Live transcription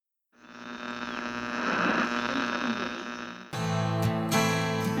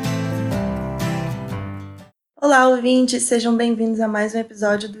Olá, ouvintes! Sejam bem-vindos a mais um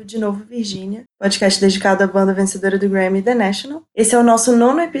episódio do De Novo Virgínia, podcast dedicado à banda vencedora do Grammy, The National. Esse é o nosso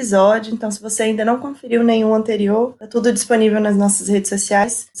 9º episódio, então se você ainda não conferiu nenhum anterior, tá tudo disponível nas nossas redes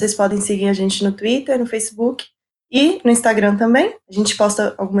sociais. Vocês podem seguir a gente no Twitter, no Facebook e no Instagram também. A gente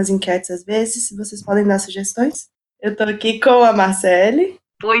posta algumas enquetes às vezes, vocês podem dar sugestões. Eu tô aqui com a Marcele.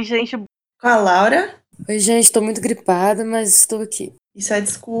 Oi, gente. Com a Laura. Oi, gente, tô muito gripada, mas estou aqui. Isso é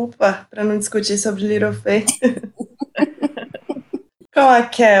desculpa pra não discutir sobre Little Faith. Com a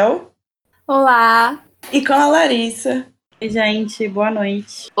Kel. Olá. E com a Larissa. Oi, gente, boa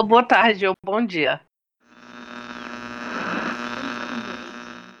noite. Ou boa tarde, ou bom dia.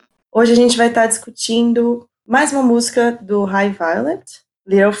 Hoje a gente vai estar discutindo mais uma música do High Violet,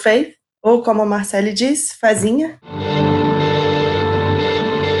 Little Faith, ou como a Marcele diz, Fazinha.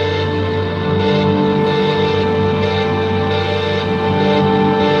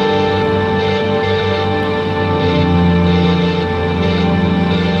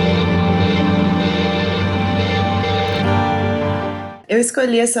 Eu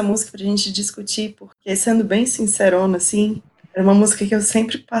escolhi essa música pra gente discutir porque, sendo bem sincerona, assim, era uma música que eu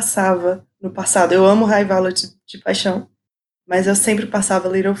sempre passava no passado. Eu amo High Violet de paixão, mas eu sempre passava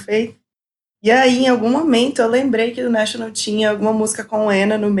Little Faith. E aí, em algum momento, eu lembrei que o National tinha alguma música com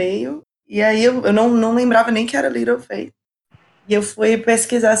Anna no meio, e aí eu não lembrava nem que era Little Faith. E eu fui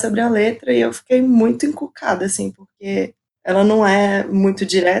pesquisar sobre a letra e eu fiquei muito encucada, assim, porque ela não é muito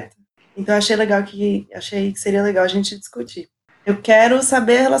direta. Então achei que seria legal a gente discutir. Eu quero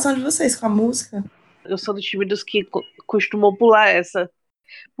saber a relação de vocês com a música. Eu sou do time dos que costumou pular essa.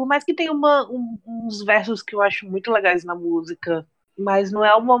 Por mais que tenha uns versos que eu acho muito legais na música, mas não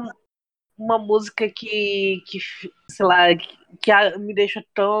é uma música que sei lá, que me deixa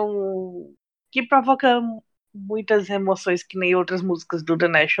tão... que provoca muitas emoções que nem outras músicas do The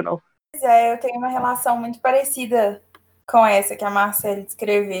National. Pois é, eu tenho uma relação muito parecida com essa que a Marcele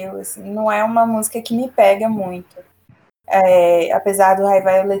descreveu. Assim, não é uma música que me pega muito. Apesar do High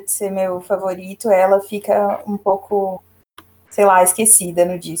Violet ser meu favorito, ela fica um pouco, sei lá, esquecida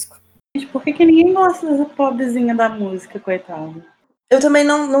no disco. Gente, por que ninguém gosta dessa pobrezinha da música, coitada? Eu também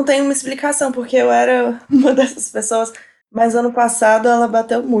não tenho uma explicação, porque eu era uma dessas pessoas, mas ano passado ela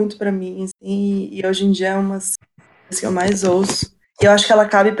bateu muito pra mim, assim, e hoje em dia é uma das que eu mais ouço. E eu acho que ela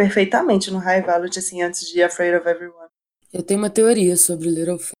cabe perfeitamente no High Violet, assim, antes de Afraid of Everyone. Eu tenho uma teoria sobre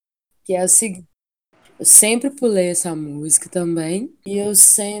Little Faith, que é a seguinte. Eu sempre pulei essa música também, e eu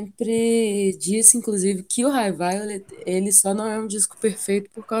sempre disse, inclusive, que o High Violet, ele só não é um disco perfeito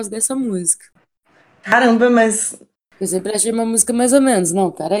por causa dessa música. Caramba, mas... Eu sempre achei uma música mais ou menos. Não,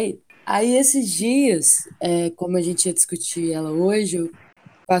 peraí. Aí, esses dias, como a gente ia discutir ela hoje, eu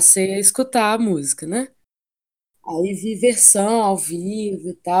passei a escutar a música, né? Aí vi versão ao vivo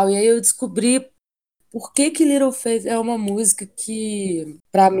e tal, e aí eu descobri por que Little Faith é uma música que,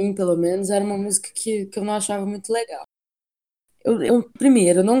 pra mim, pelo menos, era uma música que eu não achava muito legal.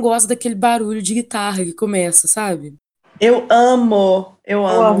 Primeiro, eu não gosto daquele barulho de guitarra que começa, sabe? Eu amo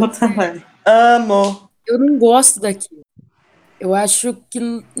também. Amo. Eu não gosto daquilo. Eu acho que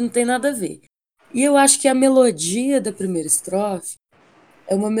não tem nada a ver. E eu acho que a melodia da primeira estrofe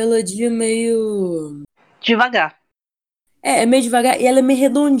é uma melodia meio... Devagar. É meio devagar. E ela é meio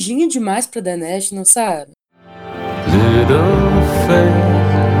redondinha demais pra The National, sabe? Little faith,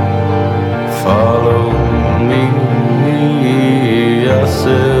 follow me. I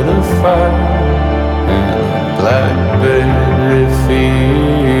set a fire and a blackberry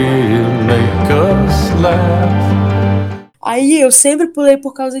field make us laugh. Aí eu sempre pulei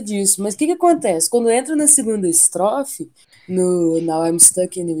por causa disso. Mas o que acontece? Quando entra na segunda estrofe, no Now I'm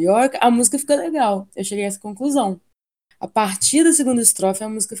Stuck in New York, a música fica legal. Eu cheguei a essa conclusão. A partir da segunda estrofe, a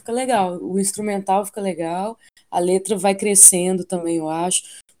música fica legal. O instrumental fica legal. A letra vai crescendo também, eu acho.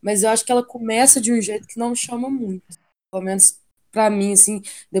 Mas eu acho que ela começa de um jeito que não chama muito. Pelo menos pra mim, assim,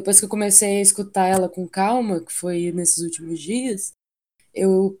 depois que eu comecei a escutar ela com calma, que foi nesses últimos dias,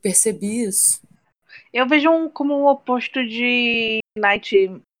 eu percebi isso. Eu vejo como um oposto de Night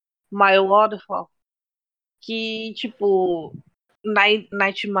Mile Waterfall. Que, tipo,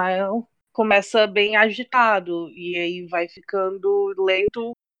 Night Mile começa bem agitado e aí vai ficando lento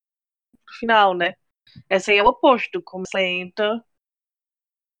no final, né? Essa aí é o oposto, começa lenta,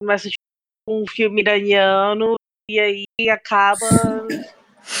 começa tipo um filme iraniano e aí acaba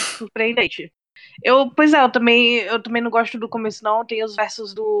surpreendente. Pois é, eu também não gosto do começo não, tem os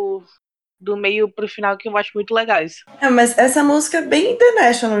versos do meio pro final que eu acho muito legais. Mas essa música é bem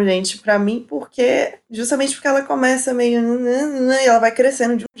international, gente, pra mim, justamente porque ela começa meio... e ela vai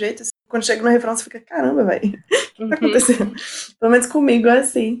crescendo de um jeito, assim, quando chega no refrão você fica, caramba, velho, o que tá acontecendo? Pelo menos comigo é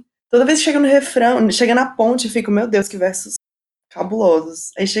assim. Toda vez que chega no refrão, chega na ponte, eu fico, meu Deus, que versos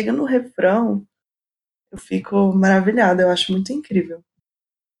cabulosos. Aí chega no refrão, eu fico maravilhada, eu acho muito incrível.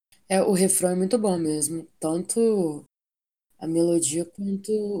 O refrão é muito bom mesmo. Tanto a melodia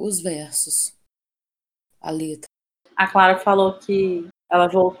quanto os versos. A letra. A Clara falou que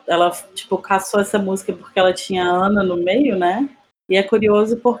ela tipo, caçou essa música porque ela tinha Ana no meio, né? E é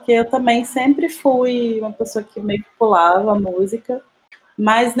curioso porque eu também sempre fui uma pessoa que meio que pulava a música,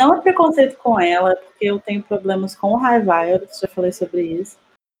 mas não é preconceito com ela, porque eu tenho problemas com o High Violet, já falei sobre isso.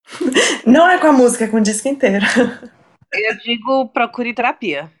 Não é com a música, é com o disco inteiro. Eu digo procure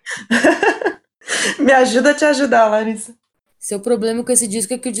terapia. Me ajuda a te ajudar, Larissa. Seu problema com esse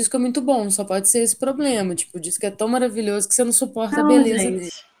disco é que o disco é muito bom, só pode ser esse problema. Tipo, o disco é tão maravilhoso que você não suporta a beleza dele.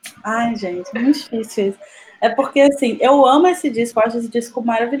 Ai, gente, é muito difícil isso. É porque, assim, eu amo esse disco, eu acho esse disco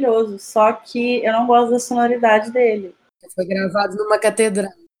maravilhoso, só que eu não gosto da sonoridade dele. Foi gravado numa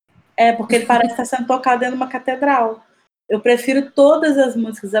catedral. É, porque ele parece estar sendo tocado dentro de uma catedral. Eu prefiro todas as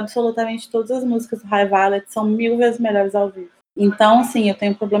músicas, absolutamente todas as músicas do High Violet são 1000 vezes melhores ao vivo. Então, assim, eu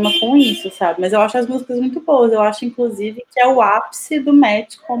tenho problema com isso, sabe? Mas eu acho as músicas muito boas. Eu acho, inclusive, que é o ápice do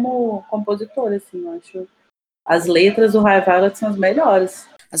Matt como compositor, assim. Eu acho as letras do High Violet são as melhores.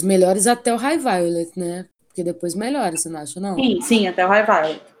 As melhores até o High Violet, né? Porque depois melhora, você não acha, não? Sim, até o High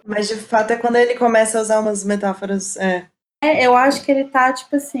Violet. Mas, de fato, é quando ele começa a usar umas metáforas... Eu acho que ele tá,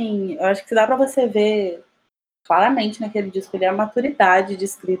 tipo assim... Eu acho que dá pra você ver claramente naquele disco ali a maturidade de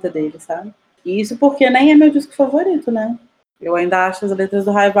escrita dele, sabe? E isso porque nem é meu disco favorito, né? Eu ainda acho as letras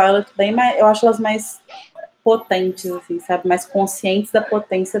do High Violet bem mais... Eu acho elas mais potentes, assim, sabe? Mais conscientes da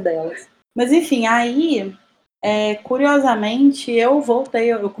potência delas. Mas, enfim, aí... curiosamente, eu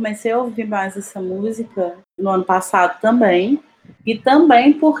comecei a ouvir mais essa música no ano passado também, e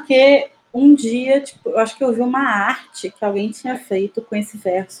também porque um dia, tipo, eu acho que eu vi uma arte que alguém tinha feito com esse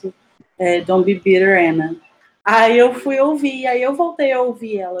verso, Don't Be Bitter, Anna. Aí eu fui ouvir, aí eu voltei a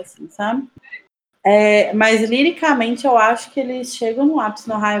ouvir ela, assim, sabe? Mas liricamente eu acho que eles chegam no ápice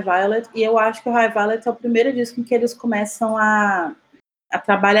no High Violet, e eu acho que o High Violet é o primeiro disco em que eles começam a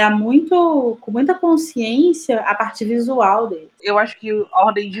trabalhar muito, com muita consciência a parte visual dele. Eu acho que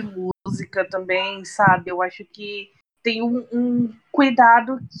ordem de música também, sabe? Eu acho que tem um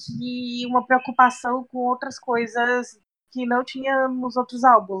cuidado e uma preocupação com outras coisas que não tinha nos outros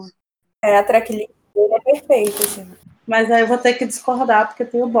álbuns. A tracklist dele é perfeita, assim. Mas aí eu vou ter que discordar, porque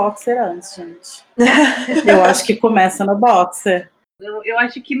tem o Boxer antes, gente. Eu acho que começa no Boxer. Eu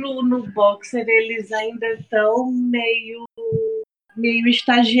acho que no Boxer eles ainda estão meio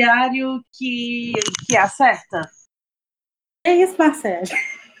estagiário que acerta. É isso, Marcelo.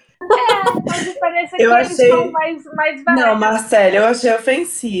 Mas parece Eu que achei... eles são mais velhos. Não, Marcelo, eu achei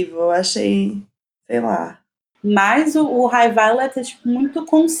ofensivo. Eu achei... Sei lá. Mas o High Violet é tipo, muito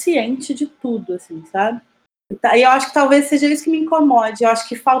consciente de tudo, assim, sabe? E eu acho que talvez seja isso que me incomode. Eu acho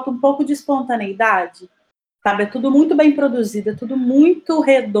que falta um pouco de espontaneidade. Sabe? É tudo muito bem produzido, é tudo muito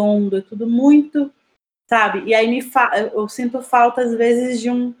redondo, é tudo muito... Sabe? E aí eu sinto falta, às vezes, de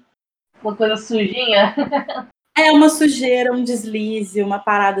uma coisa sujinha. Uma sujeira, um deslize, uma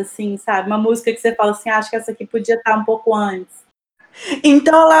parada assim, sabe? Uma música que você fala assim, acho que essa aqui podia estar um pouco antes.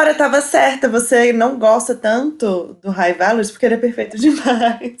 Então a Laura estava certa, você não gosta tanto do High Violet porque ele é perfeito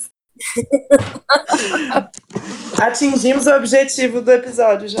demais. Atingimos o objetivo do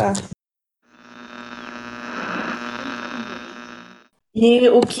episódio já. E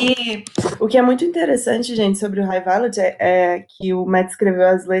o que é muito interessante, gente, sobre o High Violet é que o Matt escreveu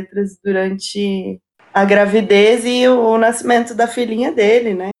as letras durante a gravidez e o nascimento da filhinha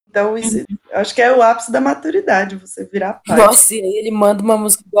dele, né? Então, isso, eu acho que é o ápice da maturidade, você virar pai. Nossa, e aí ele manda uma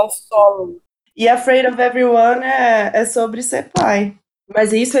música igual solo. E Afraid of Everyone é sobre ser pai.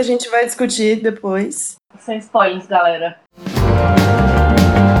 Mas isso a gente vai discutir depois. Sem spoilers, galera.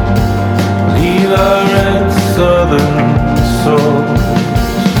 Lila red southern souls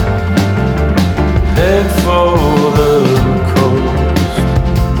head for the coast.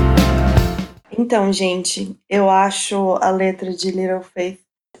 Então, gente, eu acho a letra de Little Faith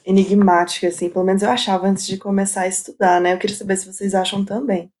enigmática, assim. Pelo menos eu achava antes de começar a estudar, né? Eu queria saber se vocês acham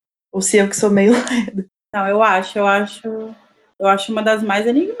também. Ou se eu que sou meio lerda. Não, eu acho uma das mais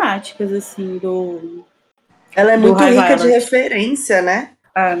enigmáticas, assim, do... Ela é do muito High rica de Violet. referência, né?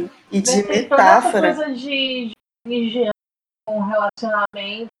 E de Tem toda essa metáfora. coisa de religião,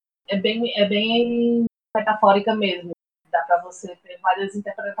 relacionamento, é bem metafórica mesmo. Dá pra você ter várias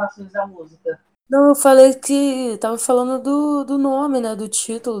interpretações da música. Não, eu falei que tava falando do nome, né? Do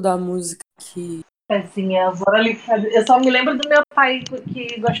título da música. Que... Pezinha, bora ali fazer. Eu só me lembro do meu pai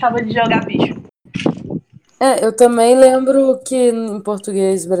que gostava de jogar bicho. Eu também lembro que em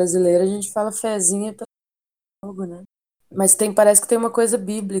português brasileiro a gente fala fezinha pra fogo, né? Mas parece que tem uma coisa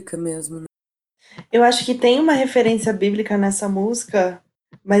bíblica mesmo, né? Eu acho que tem uma referência bíblica nessa música,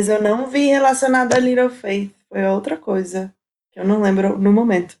 mas eu não vi relacionada a Little Faith. Foi outra coisa, que eu não lembro no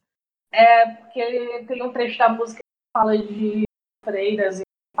momento. Porque tem um trecho da música que fala de freiras e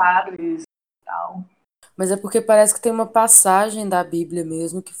padres e tal. Mas é porque parece que tem uma passagem da Bíblia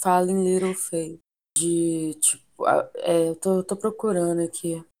mesmo que fala em Little Faith. De, tipo, eu tô procurando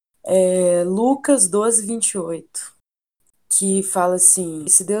aqui. Lucas 12:28. Que fala assim: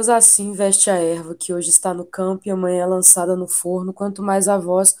 se Deus assim veste a erva que hoje está no campo e amanhã é lançada no forno, quanto mais a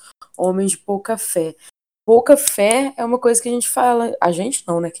vós, homens de pouca fé. Pouca fé é uma coisa que a gente fala, a gente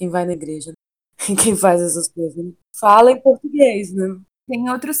não, né? Quem vai na igreja, né? Quem faz essas coisas, né? Fala em português, né? Tem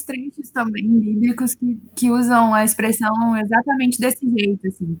outros trechos também bíblicos que usam a expressão exatamente desse jeito,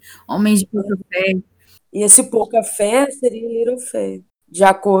 assim, homens de pouca fé. E esse pouca fé seria little faith, de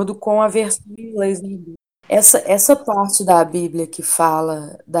acordo com a versão em inglês da Bíblia. Essa parte da Bíblia que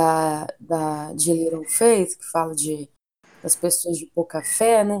fala de little faith, que fala das pessoas de pouca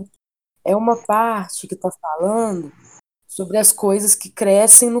fé, né? É uma parte que está falando sobre as coisas que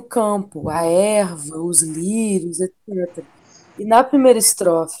crescem no campo, a erva, os lírios, etc. E na primeira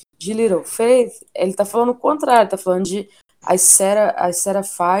estrofe de Little Faith, ele está falando o contrário, está falando de I set a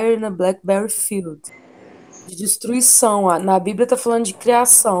fire in a blackberry field, de destruição. Na Bíblia está falando de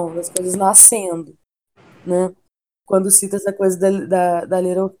criação, das coisas nascendo, né? Quando cita essa coisa da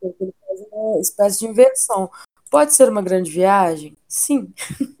Little Faith, ele faz uma espécie de inversão. Pode ser uma grande viagem? Sim.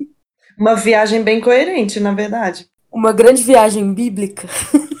 Uma viagem bem coerente, na verdade. Uma grande viagem bíblica.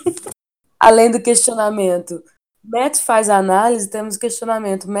 Além do questionamento, Matt faz a análise, temos o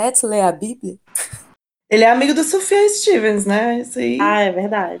questionamento, Matt lê a Bíblia? Ele é amigo do Sufjan Stevens, né? Isso aí. Ah, é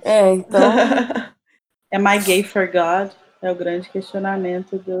verdade. Então, Am I gay for God? É o grande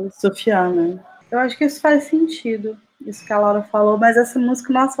questionamento do Sufjan, né? Eu acho que isso faz sentido, isso que a Laura falou, mas essa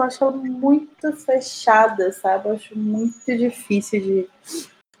música, nossa, eu acho ela muito fechada, sabe? Eu acho muito difícil de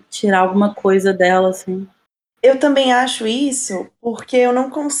tirar alguma coisa dela, assim. Eu também acho isso porque eu não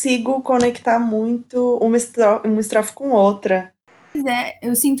consigo conectar muito uma estrofe com outra. Pois é,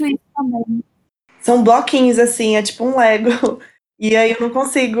 eu sinto isso também. São bloquinhos, assim, é tipo um Lego. E aí eu não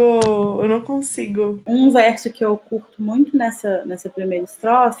consigo. Um verso que eu curto muito nessa primeira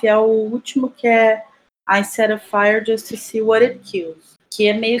estrofe é o último, que é I set a fire just to see what it kills. Que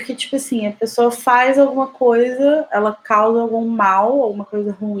é meio que tipo assim, a pessoa faz alguma coisa, ela causa algum mal, alguma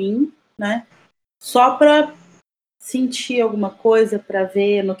coisa ruim, né? Só pra sentir alguma coisa, pra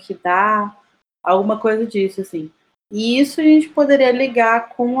ver no que dá, alguma coisa disso, assim. E isso a gente poderia ligar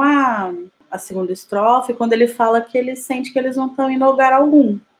com a segunda estrofe, quando ele fala que ele sente que eles não estão em lugar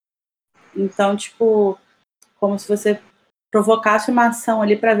algum. Então, tipo, como se você provocasse uma ação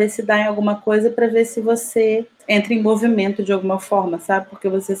ali para ver se dá em alguma coisa, para ver se você entra em movimento de alguma forma, sabe? Porque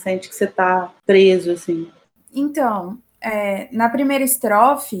você sente que você tá preso, assim. Então, na primeira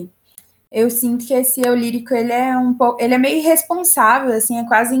estrofe, eu sinto que esse eu lírico, ele é ele é meio irresponsável, assim, é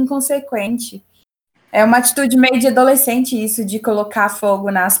quase inconsequente. É uma atitude meio de adolescente isso, de colocar fogo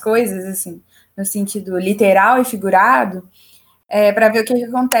nas coisas, assim, no sentido literal e figurado, para ver o que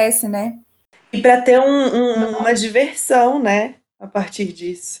acontece, né? E para ter uma diversão, né? A partir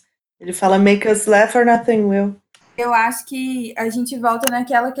disso. Ele fala make us laugh or nothing will. Eu acho que a gente volta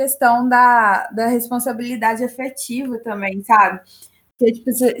naquela questão da responsabilidade afetiva também, sabe? Porque,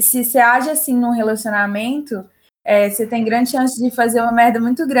 tipo, se você age assim num relacionamento, você tem grande chance de fazer uma merda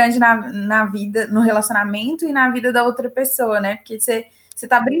muito grande na vida, no relacionamento e na vida da outra pessoa, né? Porque você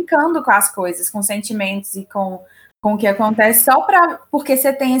tá brincando com as coisas, com sentimentos e com o que acontece, porque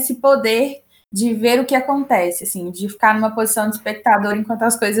você tem esse poder de ver o que acontece, assim, de ficar numa posição de espectador enquanto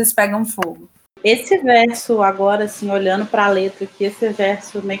as coisas pegam fogo. Esse verso, agora, assim, olhando para a letra aqui, esse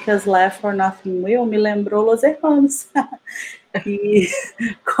verso Make us laugh or nothing will, me lembrou Los Hermanos. E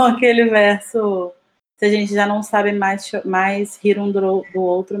com aquele verso, se a gente já não sabe mais rir um do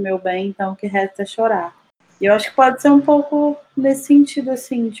outro, meu bem, então o que resta é chorar. E eu acho que pode ser um pouco nesse sentido,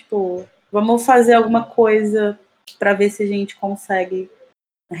 assim, tipo, vamos fazer alguma coisa para ver se a gente consegue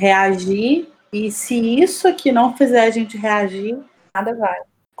reagir, e se isso aqui não fizer a gente reagir, Nada vai.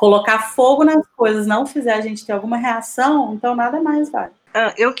 colocar fogo nas coisas não fizer a gente ter alguma reação, então nada mais vai.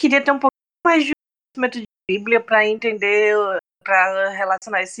 Eu queria ter um pouco mais de conhecimento de Bíblia para entender, para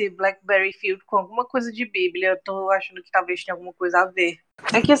relacionar esse Blackberry Field com alguma coisa de Bíblia. Eu tô achando que talvez tenha alguma coisa a ver.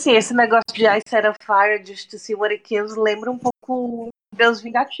 É que assim, esse negócio de I set a fire just to see what it kills lembra um pouco Deus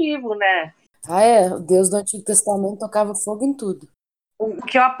vingativo, né? o Deus do Antigo Testamento tocava fogo em tudo. o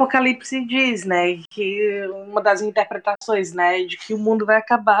que o Apocalipse diz, né? Que uma das interpretações, né? De que o mundo vai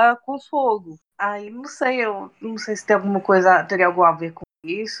acabar com fogo. Aí eu não sei se tem alguma coisa, teria algo a ver com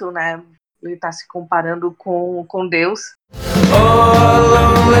isso, né? Ele tá se comparando com Deus. Oh,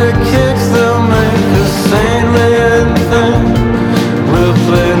 lonely kicks, they'll make a saintly anthem. We'll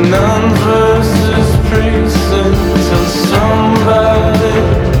play nuns versus priests until somebody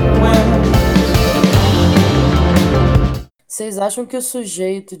wins. Vocês acham que o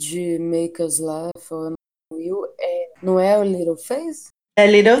sujeito de Make Us Laugh or Will não é o Littleface? É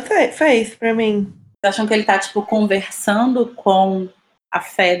Little Faith pra mim. Vocês acham que ele tá, tipo, conversando com a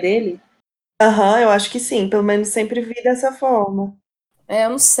fé dele? Aham, eu acho que sim. Pelo menos sempre vi dessa forma. Eu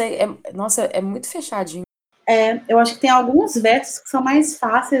não sei. Nossa, é muito fechadinho. Eu acho que tem alguns versos que são mais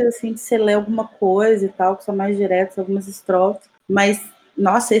fáceis, assim, de você ler alguma coisa e tal, que são mais diretos, algumas estrofes. Mas,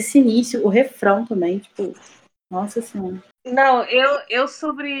 nossa, esse início, o refrão também, tipo, nossa senhora. Não, eu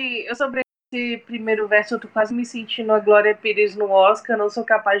sobre esse primeiro verso, eu tô quase me sentindo a Glória Pires no Oscar, não sou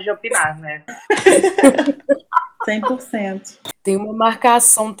capaz de opinar, né? 100%. Tem uma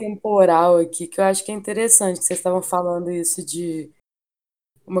marcação temporal aqui que eu acho que é interessante, que vocês estavam falando isso de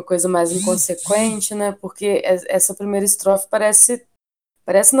uma coisa mais inconsequente, né? Porque essa primeira estrofe parece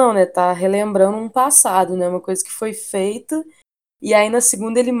não, né? Tá relembrando um passado, né? Uma coisa que foi feita, e aí na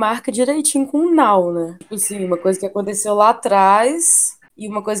segunda ele marca direitinho com um now, né? Tipo assim, uma coisa que aconteceu lá atrás e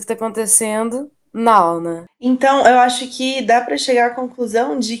uma coisa que tá acontecendo now, né? Então, eu acho que dá pra chegar à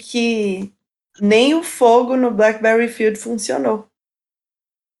conclusão de que nem o fogo no Blackberry Field funcionou.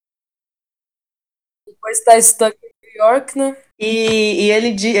 Depois tá Stuck in New York, né? E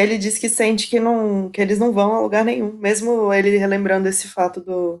ele diz que sente que eles não vão a lugar nenhum, mesmo ele relembrando esse fato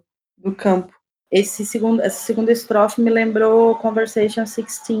do campo. Essa segunda estrofe me lembrou Conversation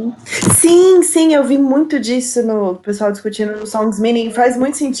 16. Sim, eu vi muito disso no pessoal discutindo no Songs Meaning, faz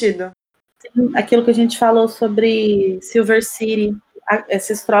muito sentido. Aquilo que a gente falou sobre Silver City,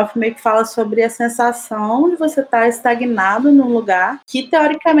 essa estrofe meio que fala sobre a sensação de você estar estagnado num lugar que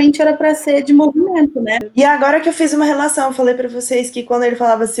teoricamente era para ser de movimento, né? E agora que eu fiz uma relação, eu falei pra vocês que quando ele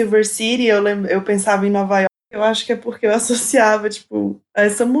falava Silver City, eu pensava em Nova York. Eu acho que é porque eu associava, tipo, a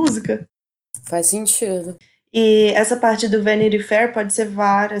essa música. Faz sentido. E essa parte do Vanity Fair pode ser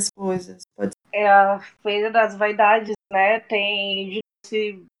várias coisas. É a Feira das Vaidades, né? Tem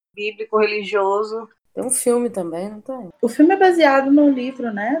esse bíblico religioso. Tem um filme também, não tem? O filme é baseado no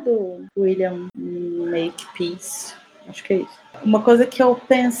livro, né, do William Makepeace. Acho que é isso. Uma coisa que eu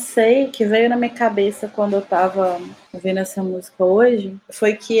pensei, que veio na minha cabeça quando eu tava ouvindo essa música hoje,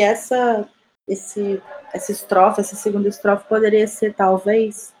 foi que essa estrofe, essa segunda estrofe, poderia ser,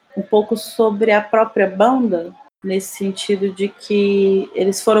 talvez, um pouco sobre a própria banda, nesse sentido de que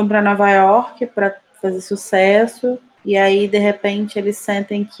eles foram para Nova York para fazer sucesso, e aí, de repente, eles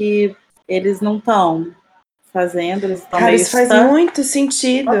sentem que eles não estão fazendo, eles estão Cara, meio isso faz stuck. muito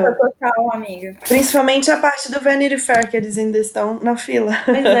sentido. Nossa, total, amiga. Principalmente a parte do Vanity Fair, que eles ainda estão na fila.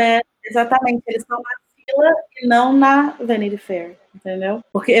 Pois é, exatamente, eles estão na fila e não na Vanity Fair, entendeu?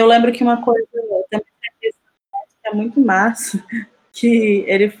 Porque eu lembro que uma coisa também é muito massa, que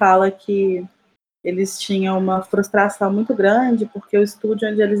ele fala que eles tinham uma frustração muito grande, porque o estúdio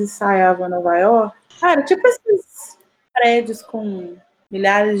onde eles ensaiavam em Nova York, cara, tipo esses prédios com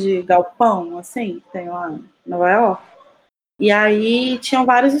milhares de galpão, assim, que tem lá em Nova York. E aí tinham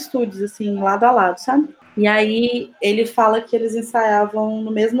vários estúdios, assim, lado a lado, sabe? E aí ele fala que eles ensaiavam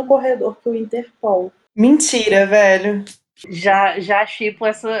no mesmo corredor que o Interpol. Mentira, velho. Já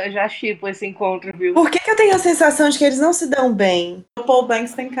shippo esse encontro, viu? Por que eu tenho a sensação de que eles não se dão bem? O Paul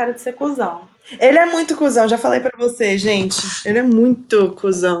Banks tem cara de ser cuzão. Ele é muito cuzão, já falei pra você, gente. Ele é muito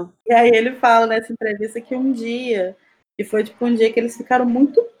cuzão. E aí ele fala nessa entrevista que um dia, que foi tipo um dia que eles ficaram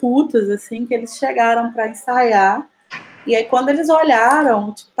muito putos, assim, que eles chegaram pra ensaiar. E aí quando eles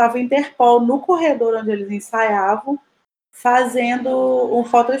olharam, tipo, tava o Interpol no corredor onde eles ensaiavam, fazendo um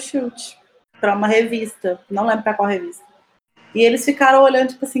photoshoot pra uma revista. Não lembro pra qual revista. E eles ficaram olhando,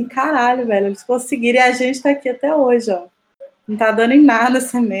 tipo assim, caralho, velho, eles conseguiram e a gente tá aqui até hoje, ó. Não tá dando em nada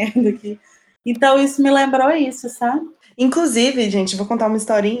essa merda aqui. Então isso me lembrou isso, sabe? Inclusive, gente, vou contar uma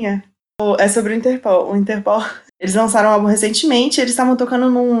historinha. É sobre o Interpol. O Interpol, eles lançaram um álbum recentemente, eles estavam tocando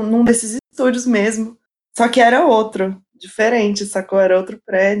num desses estúdios mesmo. Só que era outro, diferente, sacou? Era outro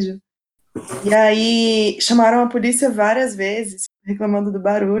prédio. E aí chamaram a polícia várias vezes, reclamando do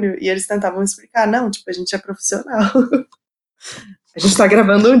barulho, e eles tentavam explicar, não, tipo, a gente é profissional. A gente tá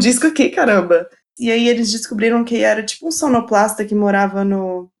gravando um disco aqui, caramba. E aí eles descobriram que era tipo um sonoplasta que morava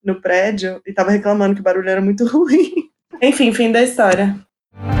no prédio e tava reclamando que o barulho era muito ruim. Enfim, fim da história.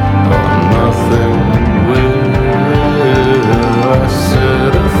 Nothing will I say.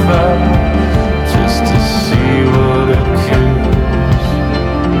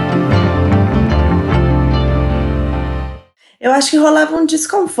 acho que rolava um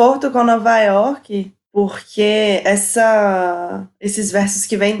desconforto com Nova York, porque esses versos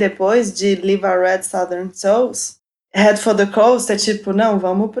que vêm depois de Leave Our Red Southern Souls, Head for the Coast, é tipo, não,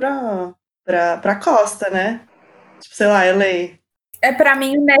 vamos pra costa, né? Tipo, sei lá, LA. Pra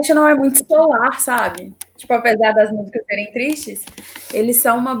mim, o National é muito solar, sabe? Tipo, apesar das músicas serem tristes, eles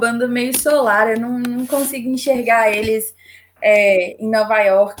são uma banda meio solar. Eu não consigo enxergar eles em Nova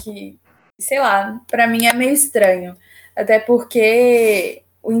York. Sei lá, pra mim é meio estranho. Até porque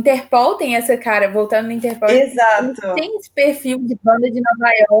o Interpol tem essa cara, voltando no Interpol, Exato. tem esse perfil de banda de Nova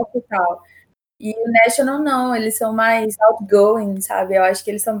York e tal. E o National não, eles são mais outgoing, sabe? Eu acho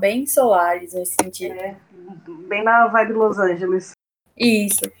que eles são bem solares nesse sentido. Bem na vibe Los Angeles.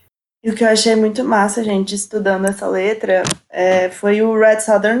 Isso. E o que eu achei muito massa, gente, estudando essa letra, foi o Red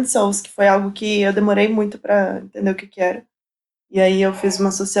Southern Souls, que foi algo que eu demorei muito pra entender o que era. E aí eu fiz uma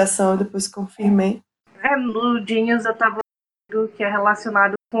associação e depois confirmei. No Genius eu tava vendo que é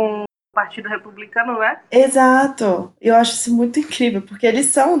relacionado com o Partido Republicano, né? Exato! Eu acho isso muito incrível, porque eles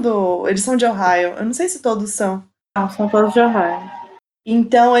são de Ohio. Eu não sei se todos são. Não, são todos de Ohio.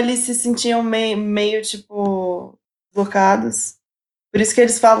 Então eles se sentiam meio tipo, blocados. Por isso que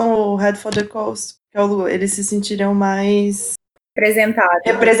eles falam o Head for the Coast, que é eles se sentiriam mais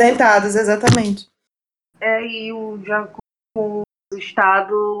representados, exatamente. E de acordo com o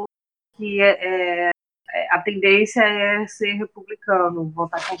Estado, que a tendência é ser republicano,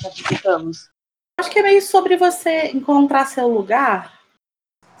 votar com republicanos. Acho que é meio sobre você encontrar seu lugar,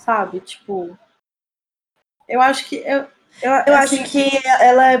 sabe? Tipo, eu acho que Eu acho que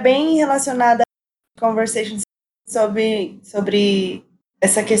ela é bem relacionada a conversations sobre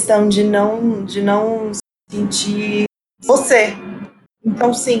essa questão de não sentir você.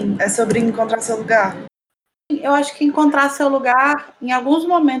 Então, sim, é sobre encontrar seu lugar. eu acho que encontrar seu lugar em alguns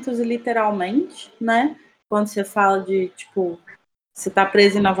momentos, literalmente, né? Quando você fala de, tipo, você tá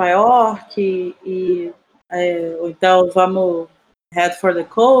preso em Nova York ou então vamos head for the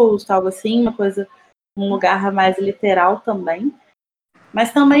coast, algo assim, um lugar mais literal também.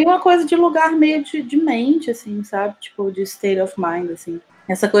 Mas também uma coisa de lugar meio de mente, assim, sabe? Tipo, de state of mind, assim.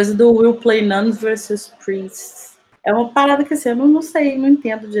 Essa coisa do will play nuns versus priests. É uma parada que, assim, eu não sei, não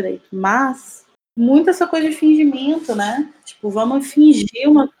entendo direito. Mas, muito essa coisa de fingimento, né? Tipo, vamos fingir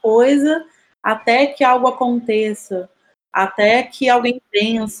uma coisa até que algo aconteça. Até que alguém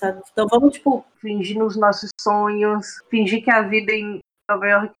pensa. Então, vamos, tipo... Fingir nos nossos sonhos, fingir que a vida em Nova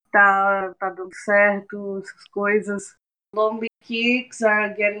York tá dando certo, essas coisas. Lonely kicks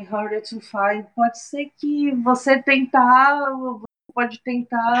are getting harder to find. Pode ser que você pode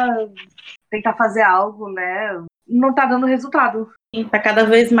tentar fazer algo, né? Não tá dando resultado. Tá cada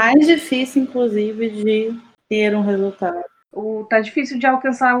vez mais difícil, inclusive, de ter um resultado. Tá difícil de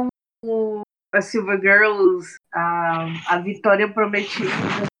alcançar a Silver Girls, a vitória prometida.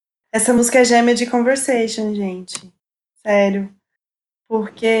 Essa música é gêmea de Conversation, gente. Sério.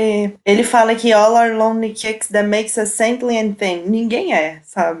 Porque ele fala que all our lonely kicks that makes us saintly and thin. Ninguém é,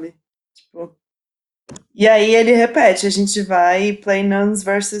 sabe? Tipo... E aí ele repete, a gente vai play nuns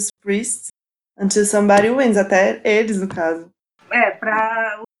versus priests until somebody wins. Até eles, no caso.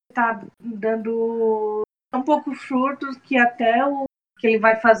 Pra tá dando um pouco frutos que até o que ele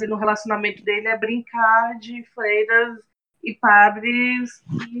vai fazer no relacionamento dele é brincar de freiras e padres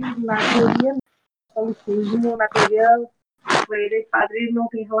que na teoria na teoria freira e padre não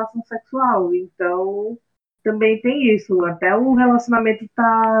tem relação sexual, então também tem isso, até o relacionamento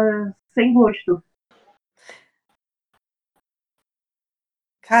tá sem gosto.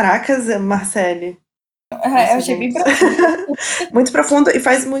 Caracas, Marcele. Eu achei bem profundo. Muito profundo e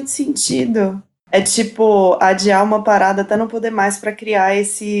faz muito sentido. É tipo adiar uma parada até não poder mais pra criar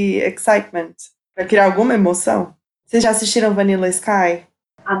esse excitement, pra criar alguma emoção. Vocês já assistiram Vanilla Sky?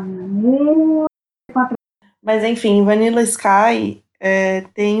 Mas enfim, Vanilla Sky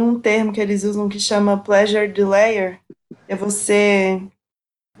tem um termo que eles usam que chama pleasure delayer. É você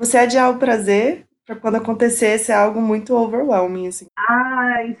adiar o prazer pra quando acontecer ser algo muito overwhelming, assim.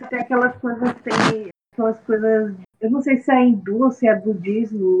 Isso tem aquelas coisas, eu não sei se é hindu ou se é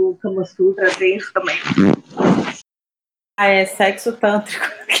budismo, o Kama Sutra tem isso também. É sexo tântrico.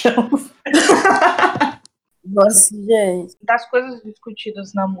 Nossa, gente. Das coisas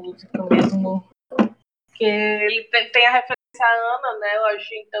discutidas na música mesmo, porque ele tem a referência à Ana, né? Eu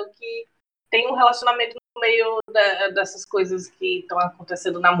acho então que tem um relacionamento no meio dessas coisas que estão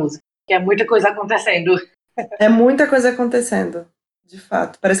acontecendo na música, que é muita coisa acontecendo. É muita coisa acontecendo, de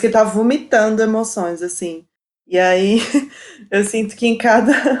fato. Parece que ele tá vomitando emoções, assim. E aí eu sinto que em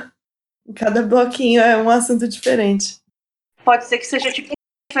cada bloquinho é um assunto diferente. Pode ser que seja tipo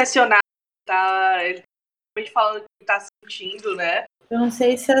um confessionário, tá? Ele falando que tá sentindo, né? Eu não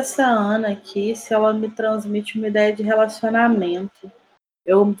sei se essa Ana aqui, se ela me transmite uma ideia de relacionamento.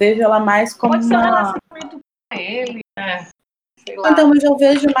 Eu vejo ela mais como Pode ser um uma. relacionamento com ele, né? Sei lá. Então, mas eu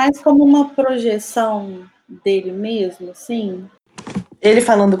vejo mais como uma projeção dele mesmo, assim. Ele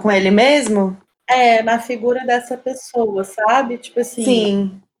falando com ele mesmo? Na figura dessa pessoa, sabe? Tipo assim,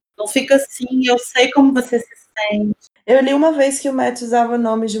 Sim. não fica assim, eu sei como você se sente. Eu li uma vez que o Matt usava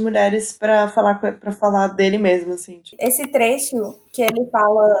nomes de mulheres pra falar dele mesmo, assim. Tipo. Esse trecho que ele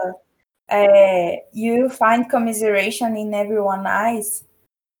fala You find commiseration in everyone's eyes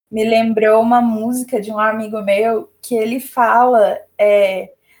me lembrou uma música de um amigo meu que ele fala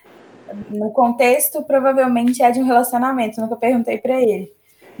no contexto provavelmente é de um relacionamento, nunca perguntei para ele,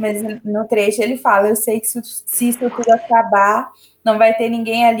 mas no trecho ele fala: eu sei que se isso tudo acabar, não vai ter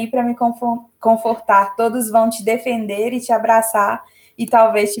ninguém ali para me confortar, todos vão te defender e te abraçar e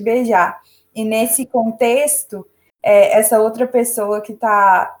talvez te beijar. E nesse contexto, essa outra pessoa que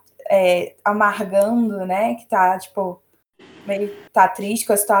está amargando, né, que está tipo meio tá triste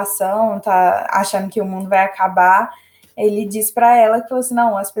com a situação, tá achando que o mundo vai acabar, ele diz para ela que falou assim,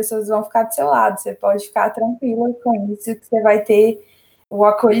 não, as pessoas vão ficar do seu lado, você pode ficar tranquila com isso, que você vai ter o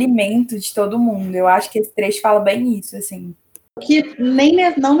acolhimento de todo mundo. Eu acho que esse trecho fala bem isso, assim. Que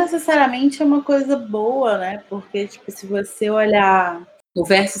não necessariamente é uma coisa boa, né? Porque, tipo, se você olhar o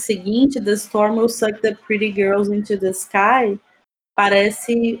verso seguinte, The storm will suck the pretty girls into the sky,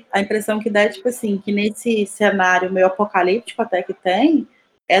 parece, a impressão que dá é, tipo assim, que nesse cenário meio apocalíptico até que tem,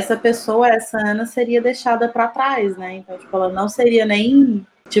 essa pessoa, essa Ana, seria deixada para trás, né? Então, tipo, ela não seria nem,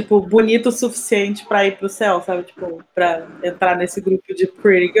 tipo, bonita o suficiente para ir pro céu, sabe? Tipo, para entrar nesse grupo de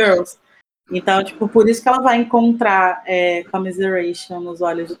pretty girls. Então, tipo, por isso que ela vai encontrar commiseration nos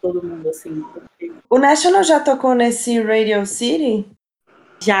olhos de todo mundo, assim. Porque O National já tocou nesse Radio City?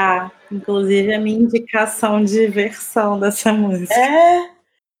 já, inclusive, a minha indicação de versão dessa música.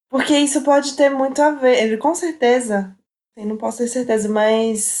 Porque isso pode ter muito a ver, com certeza. Eu não posso ter certeza,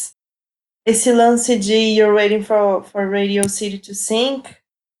 mas esse lance de You're Waiting for Radio City to Sink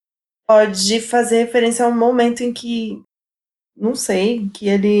pode fazer referência a um momento em que, não sei, que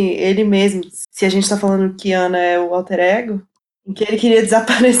ele mesmo, se a gente tá falando que Ana é o alter ego, em que ele queria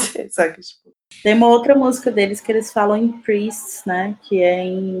desaparecer, sabe? Tipo. Tem uma outra música deles que eles falam em Priests, né? Que é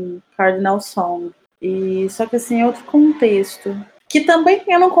em Cardinal Song. E só que assim, é outro contexto. Que também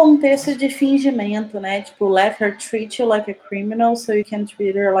é no contexto de fingimento, né? Tipo, let her treat you like a criminal so you can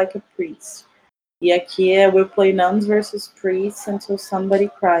treat her like a priest. E aqui é We play nuns versus priests until somebody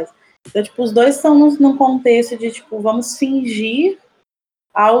cries. Então, tipo, os dois estão num contexto de, tipo, vamos fingir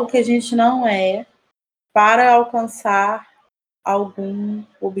algo que a gente não é para alcançar algum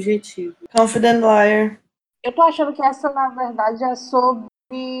objetivo. Confident Liar. Eu tô achando que essa, na verdade, é sobre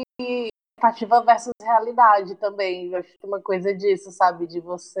expectativa versus realidade também. Eu acho que uma coisa disso, sabe? De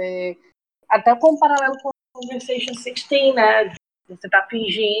você... Até com um paralelo com Conversation 16, né? Você tá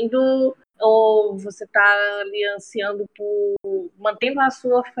fingindo ou você tá ali ansiando por... mantendo a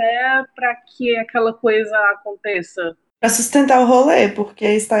sua fé para que aquela coisa aconteça. Pra sustentar o rolê, porque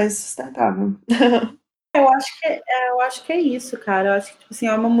está insustentável. Eu acho que é isso, cara. Eu acho que, tipo assim,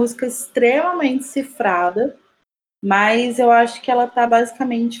 é uma música extremamente cifrada, mas eu acho que ela tá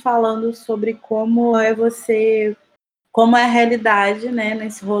basicamente falando sobre como é a realidade, né,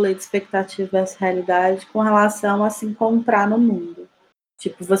 nesse rolê de expectativa versus realidade com relação a se encontrar no mundo.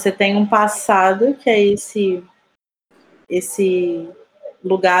 Tipo, você tem um passado que é esse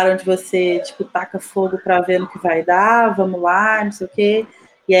lugar onde você, tipo, taca fogo para ver no que vai dar, vamos lá, não sei o quê.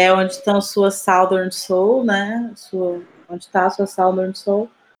 E é onde estão a sua Southern Soul, né? Onde está a sua Southern Soul.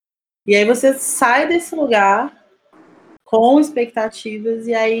 E aí você sai desse lugar com expectativas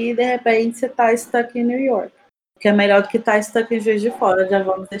e aí, de repente, você tá stuck em New York. Que é melhor do que estar stuck em Juiz de Fora, já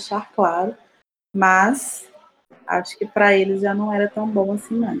vamos deixar claro. Mas acho que para eles já não era tão bom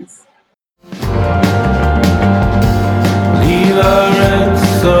assim mais. Leave our red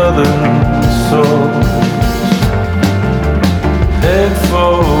southern souls, head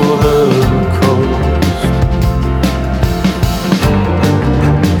for the coast.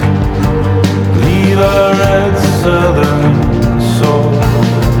 Leave our red southern souls,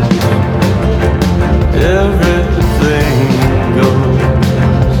 everything goes.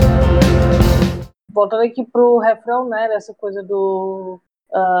 Voltando aqui pro refrão, né? Dessa coisa do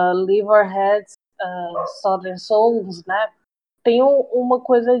Leave Our Heads, Southern Souls, né? Tem uma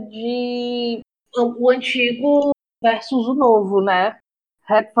coisa de o antigo versus o novo, né?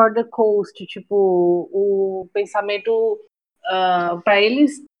 Head for the Coast, tipo, o pensamento para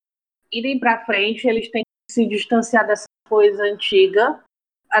eles irem para frente, eles têm que se distanciar dessa coisa antiga,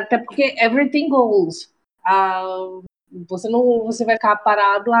 até porque everything goes. você vai ficar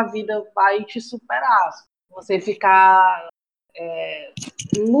parado, a vida vai te superar. Você ficar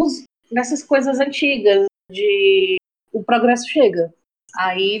nessas coisas antigas de o progresso chega.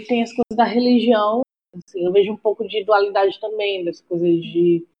 Aí tem as coisas da religião, assim, eu vejo um pouco de dualidade também, das coisas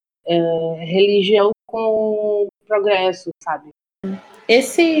de religião com progresso, sabe?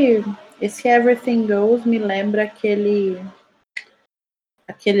 Esse Everything Goes me lembra aquele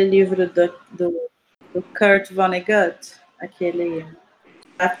livro do Kurt Vonnegut, aquele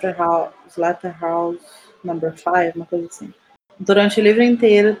Slaughterhouse Number 5, uma coisa assim. Durante o livro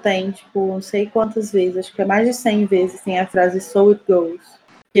inteiro tem, tipo, não sei quantas vezes, acho que é mais de 100 vezes, tem a frase So It Goes.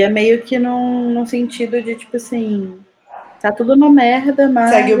 E é meio que num sentido de, tipo assim, tá tudo uma merda, mas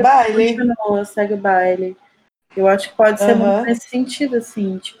Segue o baile. continua, segue o baile. Eu acho que pode ser muito nesse sentido,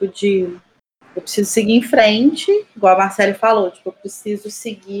 assim, tipo, eu preciso seguir em frente, igual a Marcele falou, tipo, eu preciso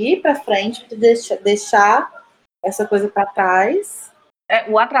seguir pra frente, deixar essa coisa pra trás.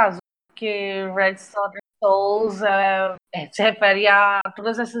 O atraso, porque Red Southern Souls se refere a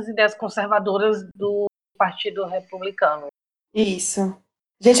todas essas ideias conservadoras do Partido Republicano. Isso.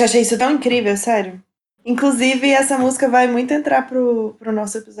 Gente, eu achei isso tão incrível, sério. Inclusive, essa música vai muito entrar pro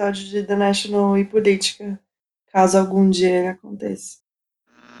nosso episódio de The National e política, caso algum dia aconteça.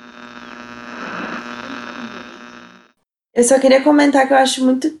 Eu só queria comentar que eu acho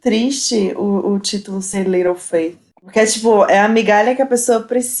muito triste o título ser Little Faith. Porque, tipo, é a migalha que a pessoa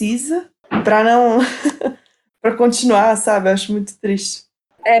precisa pra não... pra continuar, sabe? Eu acho muito triste.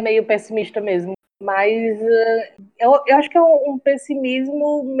 É meio pessimista mesmo. Mas eu acho que é um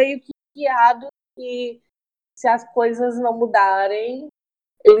pessimismo meio que guiado, que se as coisas não mudarem,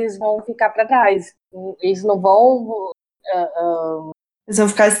 eles vão ficar para trás. Eles não vão... Eles vão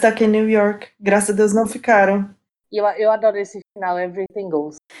ficar stuck em New York. Graças a Deus não ficaram. E eu adoro esse final, Everything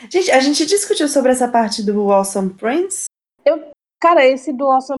Goes. Gente, a gente discutiu sobre essa parte do Awesome Prince? Cara, esse do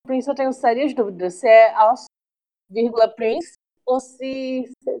Awesome Prince eu tenho sérias dúvidas. Se é Awesome, Prince, ou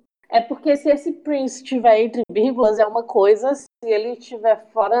se... É porque se esse Prince estiver entre vírgulas é uma coisa, se ele estiver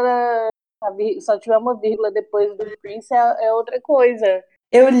fora só tiver uma vírgula depois do Prince é outra coisa.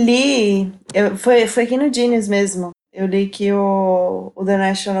 Eu li, foi aqui no Genius mesmo. Eu li que o The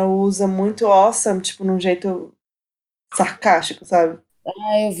National usa muito awesome, tipo, num jeito sarcástico, sabe?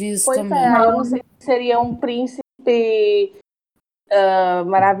 Eu vi isso Pois também. é, eu não sei se seria um príncipe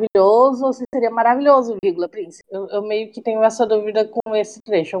maravilhoso ou se seria maravilhoso, vírgula, príncipe. Eu meio que tenho essa dúvida com esse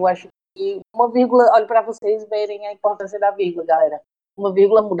trecho. Eu acho que uma vírgula, olha para vocês verem a importância da vírgula, galera. Uma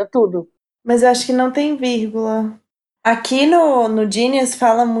vírgula muda tudo. Mas eu acho que não tem vírgula. Aqui no Genius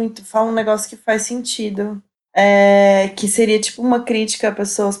fala um negócio que faz sentido. Que seria tipo uma crítica a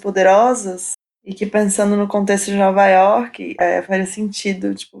pessoas poderosas e que pensando no contexto de Nova York, faria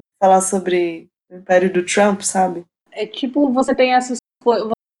sentido, tipo, falar sobre o império do Trump, sabe? É tipo, você tem essas coisas,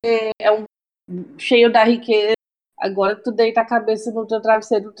 você é cheio da riqueza, agora tu deita a cabeça no teu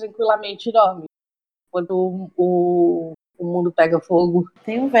travesseiro tranquilamente e dorme. Quando o mundo pega fogo.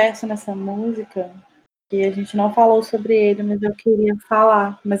 Tem um verso nessa música que a gente não falou sobre ele, mas eu queria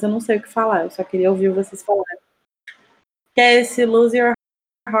falar, mas eu não sei o que falar, eu só queria ouvir vocês falarem. Que é esse Lose Your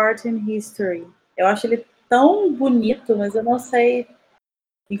Heart in History. Eu acho ele tão bonito, mas eu não sei.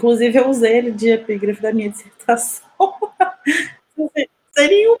 Inclusive, eu usei ele de epígrafe da minha dissertação. Sem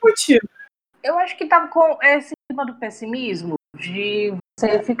nenhum motivo. Eu acho que tava com esse tema do pessimismo, de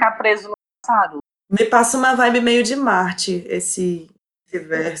você ficar preso no passado. Me passa uma vibe meio de Marte, esse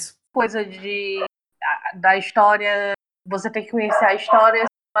verso. Coisa da história, você tem que conhecer a história,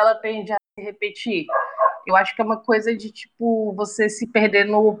 senão ela tende a se repetir. Eu acho que é uma coisa de, tipo, você se perder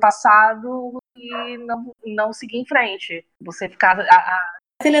no passado e não seguir em frente. Você ficar...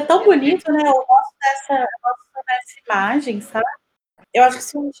 Ele é tão bonito, né? Eu gosto dessa imagem, sabe? Eu acho que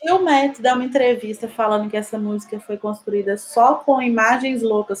se um dia o Matt der uma entrevista falando que essa música foi construída só com imagens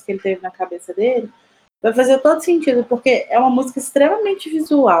loucas que ele teve na cabeça dele, vai fazer todo sentido, porque é uma música extremamente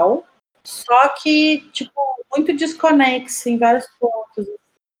visual, só que, tipo, muito desconexa em vários pontos.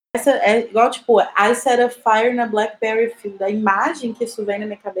 Essa é igual, tipo, I Set a Fire na Blackberry Field. A imagem que isso vem na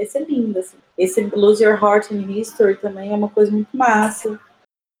minha cabeça é linda. Assim. Esse Lose Your Heart in History também é uma coisa muito massa.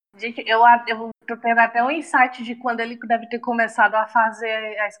 Gente, eu tô tendo até um insight de quando ele deve ter começado a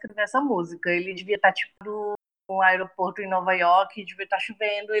escrever essa música. Ele devia estar, tipo, no aeroporto em Nova York, devia estar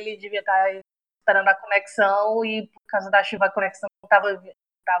chovendo, ele devia estar esperando a conexão e por causa da chuva a conexão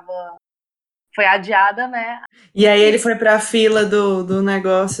foi adiada, né? E aí ele foi pra fila do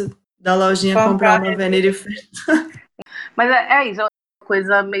negócio, da lojinha, comprar uma Vanity Fair. Mas é isso, é uma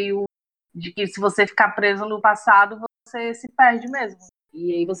coisa meio de que se você ficar preso no passado, você se perde mesmo.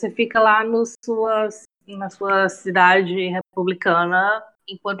 E aí você fica lá nos na sua cidade republicana,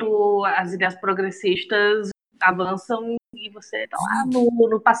 enquanto as ideias progressistas avançam e você está lá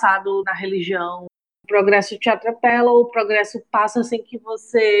no passado, na religião. O progresso te atropela, o progresso passa sem que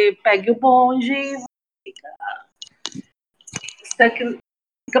você pegue o bonde e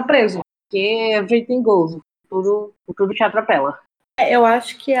fica preso. Porque everything goes. Tudo te atropela. Eu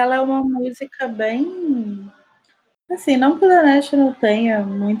acho que ela é uma música bem. Assim, não que o The National tenha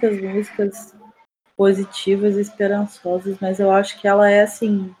muitas músicas positivas e esperançosas, mas eu acho que ela é,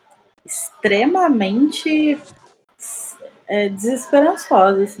 assim, extremamente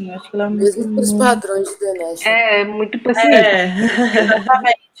desesperançosa, assim. Eu acho que ela é uma música Mesmo pros muito. padrões de The National. É muito pessimista.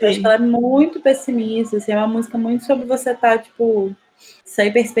 Exatamente. Eu acho Sim. que ela é muito pessimista, assim, é uma música muito sobre você estar, tipo,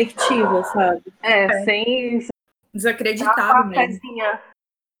 sem perspectiva, sabe? Sem Desacreditado uma mesmo. fezinha.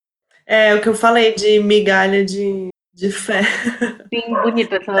 É o que eu falei de migalha de fé. Bem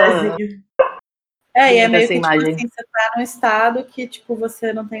bonita essa, Fezinho. E é bonita meio essa que, tipo imagem. assim, você tá num estado que, tipo,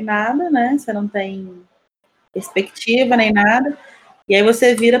 você não tem nada, né? Você não tem perspectiva nem nada. E aí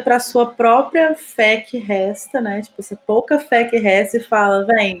você vira para sua própria fé que resta, né? Tipo, essa pouca fé que resta e fala,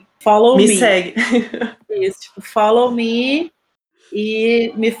 vem, follow Me me. segue. Isso, tipo, follow me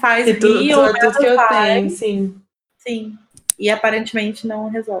e me faz E tu rir ou é tudo que eu tenho, vai. sim. Sim. E aparentemente não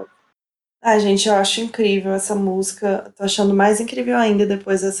resolve. Ah, gente, eu acho incrível essa música. Tô achando mais incrível ainda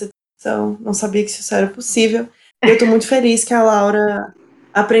depois dessa edição. Não sabia que isso era possível. E eu tô muito feliz que a Laura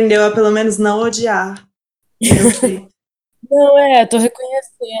aprendeu a pelo menos não odiar Little Tree. Não, tô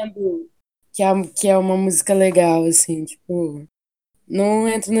reconhecendo que é uma música legal, assim, tipo, não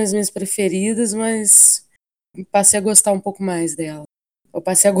entra nas minhas preferidas, mas passei a gostar um pouco mais dela. Eu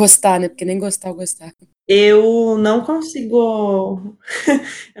passei a gostar, né? Porque nem gostar, eu gostar. Eu não consigo.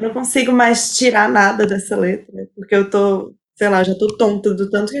 Eu não consigo mais tirar nada dessa letra, porque eu tô, sei lá, já tô tonta do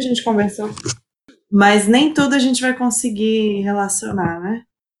tanto que a gente conversou. Mas nem tudo a gente vai conseguir relacionar, né?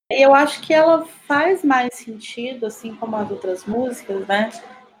 E eu acho que ela faz mais sentido, assim como as outras músicas, né?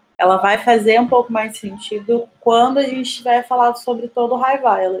 Ela vai fazer um pouco mais sentido quando a gente tiver falado sobre todo o High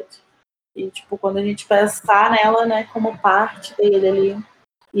Violet. E, tipo, quando a gente pensar nela, né, como parte dele ali.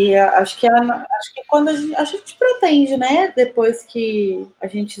 E acho que quando a gente pretende, né, depois que a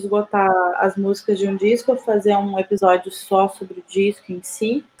gente esgotar as músicas de um disco, fazer um episódio só sobre o disco em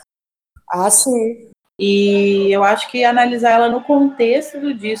si. Ah, sim. E eu acho que analisar ela no contexto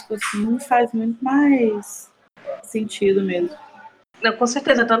do disco, assim, faz muito mais sentido mesmo. Não, com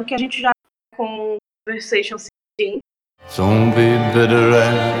certeza, tanto que a gente já com Conversation sim. Don't be bitter,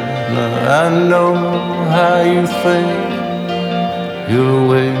 Anna. I know how you think. You're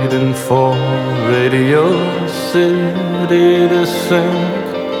waiting for Radio City to sink.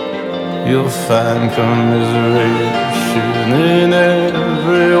 You'll find commiseration in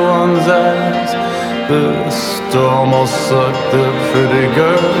everyone's eyes. The storm will suck the pretty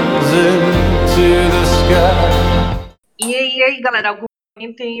girls into the sky. E aí, galera,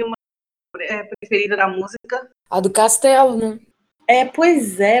 alguém tem uma preferida da música? A do Castelo, né?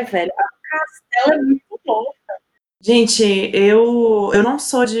 Pois é, velho. A Castela é muito louca. Gente, eu não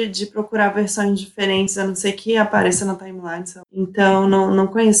sou de procurar versões diferentes, a não ser que apareça na timeline. Então, não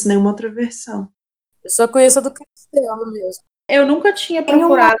conheço nenhuma outra versão. Eu só conheço a do Castelo mesmo. Eu nunca tinha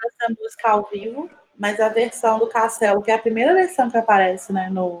procurado essa música ao vivo, mas a versão do Castelo, que é a primeira versão que aparece, né,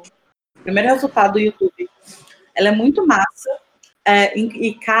 no primeiro resultado do YouTube, ela é muito massa.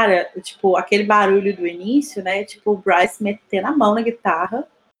 E, cara, tipo, aquele barulho do início, né, tipo, o Bryce metendo a mão na guitarra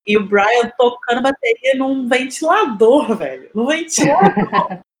e o Brian tocando bateria num ventilador, velho. Num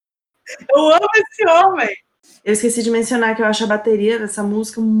ventilador. Eu amo esse homem. Eu esqueci de mencionar que eu acho a bateria dessa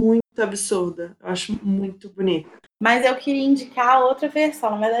música muito absurda. Eu acho muito bonita. Mas eu queria indicar outra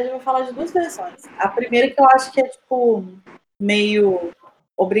versão. Na verdade, eu vou falar de duas versões. A primeira que eu acho que é, tipo, meio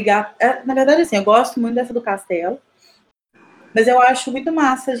obrigado. Na verdade, assim, eu gosto muito dessa do Castelo. Mas eu acho muito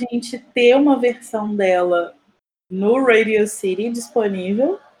massa a gente ter uma versão dela no Radio City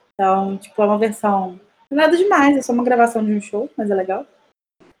disponível. Então, tipo, é uma versão. Não é nada demais, é só uma gravação de um show, mas é legal.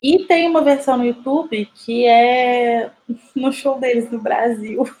 E tem uma versão no YouTube que é no show deles no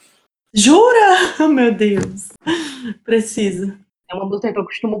Brasil. Jura? Meu Deus. Preciso. É uma música que eu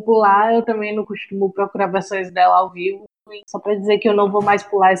costumo pular, eu também não costumo procurar versões dela ao vivo. Só pra dizer que eu não vou mais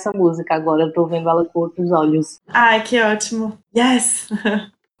pular essa música agora, eu tô vendo ela com outros olhos. Ai, que ótimo. Yes!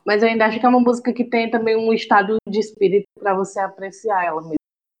 Mas eu ainda acho que é uma música que tem também um estado de espírito pra você apreciar ela mesmo.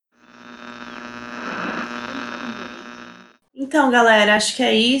 Então, galera, acho que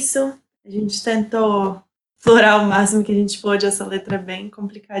é isso. A gente tentou explorar o máximo que a gente pôde essa letra bem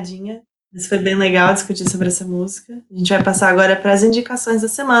complicadinha. Mas foi bem legal discutir sobre essa música. A gente vai passar agora para as indicações da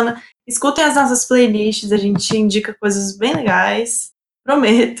semana. Escutem as nossas playlists, a gente indica coisas bem legais,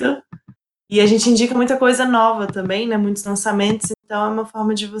 prometo. E a gente indica muita coisa nova também, né? Muitos lançamentos, então é uma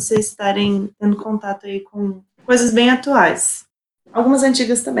forma de vocês estarem tendo contato aí com coisas bem atuais. Algumas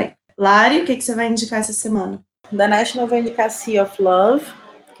antigas também. Lari, o que você vai indicar essa semana? Da National eu vou indicar Sea of Love,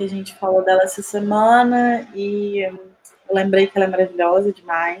 que a gente falou dela essa semana e eu lembrei que ela é maravilhosa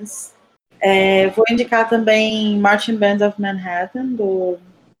demais. Vou indicar também Marching Band of Manhattan, do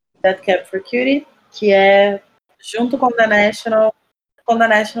Dead Cab for Cutie, que é, junto com The National,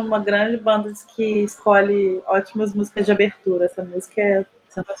 uma grande banda que escolhe ótimas músicas de abertura. Essa música é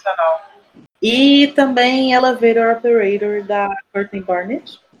sensacional. E também Elevator Operator, da Courtney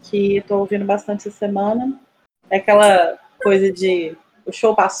Barnett, que estou ouvindo bastante essa semana. É aquela coisa de o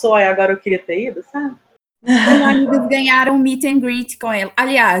show passou e agora eu queria ter ido, sabe? As amigas ganharam um meet and greet com ela.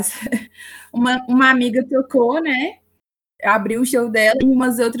 Aliás, uma amiga tocou, né? Abriu o show dela e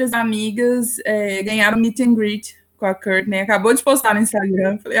umas outras amigas ganharam meet and greet com a Courtney. Acabou de postar no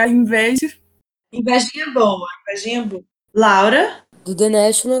Instagram. Falei, a inveja. Invejinha boa, invejinha boa. Laura? Do The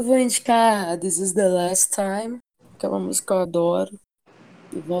National eu vou indicar This Is The Last Time, que é uma música que eu adoro.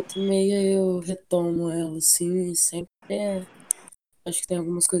 E volta e meia eu retomo ela, assim, sempre acho que tem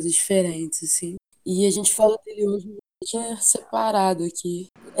algumas coisas diferentes, assim. E a gente falou dele hoje, a gente é separado aqui.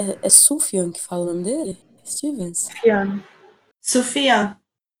 É Sufjan que fala o nome dele? Stevens? Piano. Sufjan.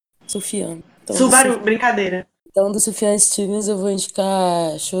 Sufjan. Subaru, brincadeira. Então, do Sufjan Stevens, eu vou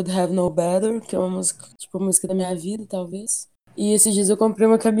indicar Should Have Known Better, que é uma música, tipo, a música da minha vida, talvez. E esses dias eu comprei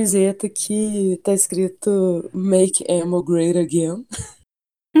uma camiseta que tá escrito Make Emo Great Again.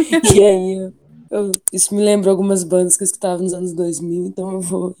 E aí, isso me lembra algumas bandas que eu escutava nos anos 2000, então eu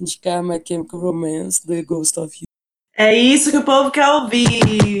vou indicar My Chemical Romance, The Ghost of You. É isso que o povo quer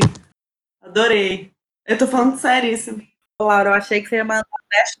ouvir. Adorei. Eu tô falando seríssimo. Laura, eu achei que você ia mandar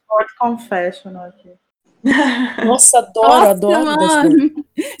Dashboard Confessional aqui. Nossa, adoro, Nossa, adoro mano. Dashboard.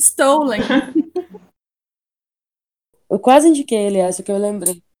 Stolen. Eu quase indiquei ele, essa que eu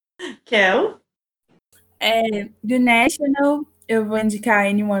lembrei. Kel? Do National, eu vou indicar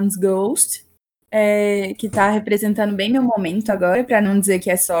Anyone's Ghost, que tá representando bem meu momento agora, para não dizer que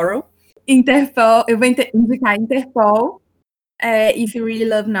é Sorrow. Interpol, eu vou indicar Interpol, If You Really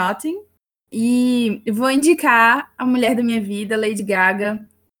Love Nothing. E vou indicar a mulher da minha vida, Lady Gaga,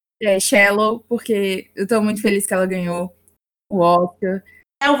 Shallow, porque eu tô muito feliz que ela ganhou o Oscar.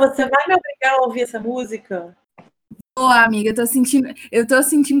 Você vai me obrigar a ouvir essa música? Ô, amiga, eu tô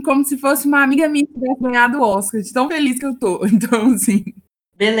sentindo como se fosse uma amiga minha que tivesse ganhado o Oscar, de tão feliz que eu tô. Então, assim.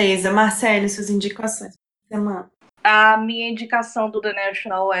 Beleza. Marcele, suas indicações da semana. A minha indicação do The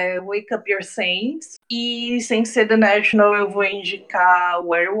National é Wake Up Your Saints. E sem ser The National, eu vou indicar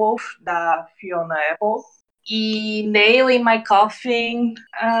Werewolf, da Fiona Apple. E Nail in My Coffin,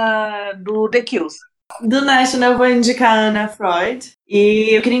 do The Kills. Do National eu vou indicar a Anna Freud.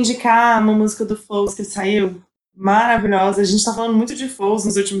 E eu queria indicar uma música do Foles que saiu. Maravilhosa. A gente tá falando muito de Foles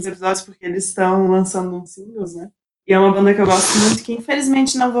nos últimos episódios porque eles estão lançando uns singles, né? E é uma banda que eu gosto muito, que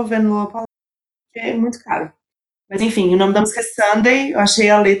infelizmente não vou ver no Lollapalooza, porque é muito caro. Mas enfim, o nome da música é Sunday. Eu achei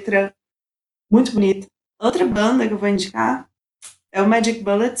a letra muito bonita. Outra banda que eu vou indicar é o Magic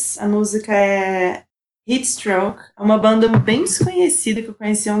Bullets. A música é Heatstroke. É uma banda bem desconhecida que eu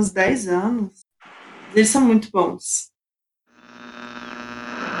conheci há uns 10 anos. Eles são muito bons.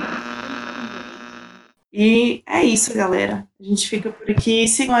 E é isso, galera. A gente fica por aqui.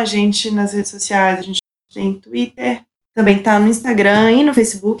 Sigam a gente nas redes sociais. A gente tem Twitter. Também tá no Instagram e no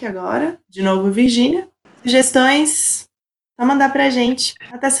Facebook agora. De novo, Virgínia. Sugestões, só mandar pra gente.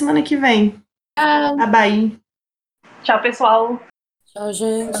 Até semana que vem. Bye. Tchau, pessoal. Tchau,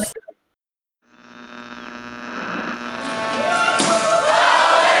 gente.